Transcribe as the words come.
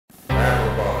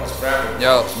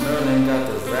Yo. Merlin got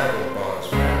those rapper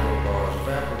bars, rapper bars,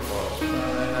 rapper bars.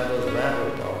 Merlin got those rapper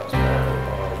bars, rapper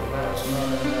bars.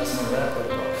 Merlin got some rapper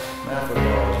bars, rapper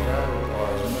bars, rapper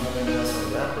bars. Merlin got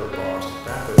some rapper bars,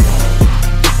 rapper bars.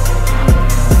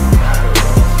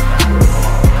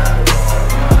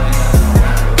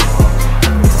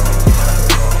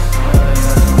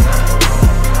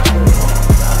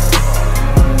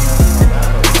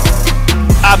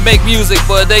 I make music,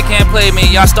 but they can't play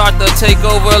me. I start to take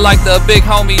over like the big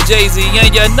homie Jay-Z.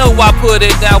 And you know I put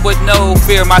it down with no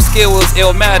fear. My skill is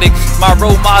illmatic. My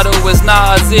role model is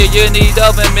Nasir. You need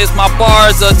oven miss. My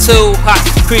bars are too hot.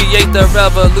 Create the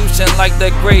revolution like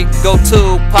the great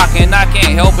go-to Pac. And I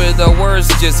can't help it, the words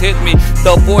just hit me.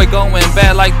 The boy going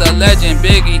bad like the legend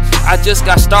Biggie. I just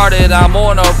got started, I'm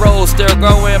on a roll. Still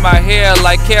growing my hair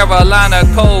like Carolina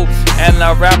Cole. And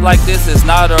a rap like this is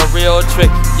not a real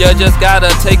trick. You just gotta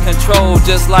take control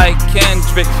just like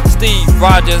Kendrick, Steve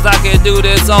Rogers. I can do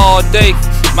this all day.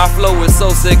 My flow is so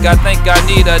sick, I think I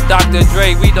need a Dr.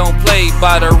 Dre. We don't play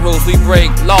by the rules, we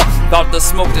break law. About to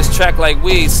smoke this track like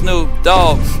weed, Snoop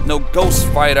Dogg. No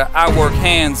ghostwriter, I work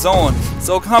hands-on.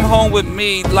 So come home with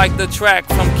me like the track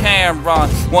from Cameron.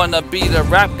 Wanna be the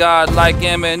rap god like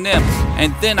Eminem.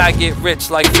 And then I get rich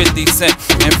like 50 Cent.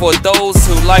 And for those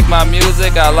who like my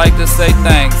music, I like to say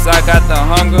thanks. I got the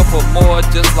hunger for more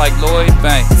just like Lloyd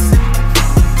Banks.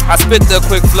 I spit the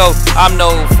quick flow, I'm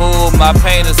no fool. My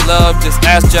pain is love, just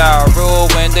ask Ja Rule.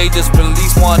 When they just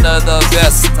release one of the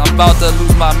best, I'm about to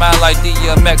lose my mind like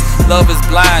DMX. Love is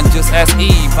blind, just ask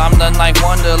Eve. I'm the ninth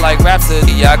wonder like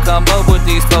Rhapsody. I come up with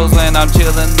these flows when I'm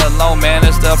chilling alone. Man,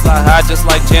 and stuff like high just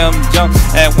like Jim Jones.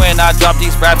 And when I drop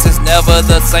these raps, it's never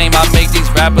the same. I make these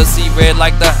rappers see red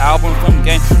like the album from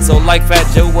Game. So like Fat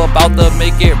Joe about to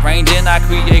make it rain. Then I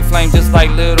create flame just like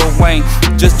Lil Wayne.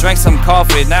 Just drank some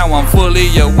coffee, now I'm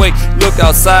fully awake. Look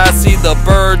outside, see the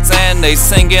birds and they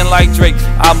singing like Drake.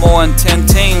 I'm on 10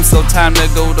 teams, so time to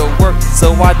go to work.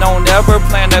 So I don't ever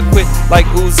plan to quit like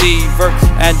Uzi Vert.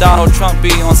 And Donald Trump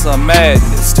be on some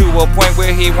madness to a point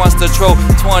where he wants to troll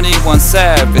 21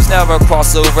 Savage. Never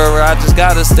cross over, I just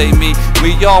gotta stay me.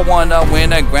 We all wanna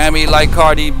win a Grammy like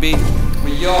Cardi B.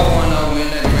 We all wanna win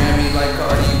a Grammy like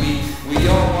Cardi B. We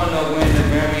all wanna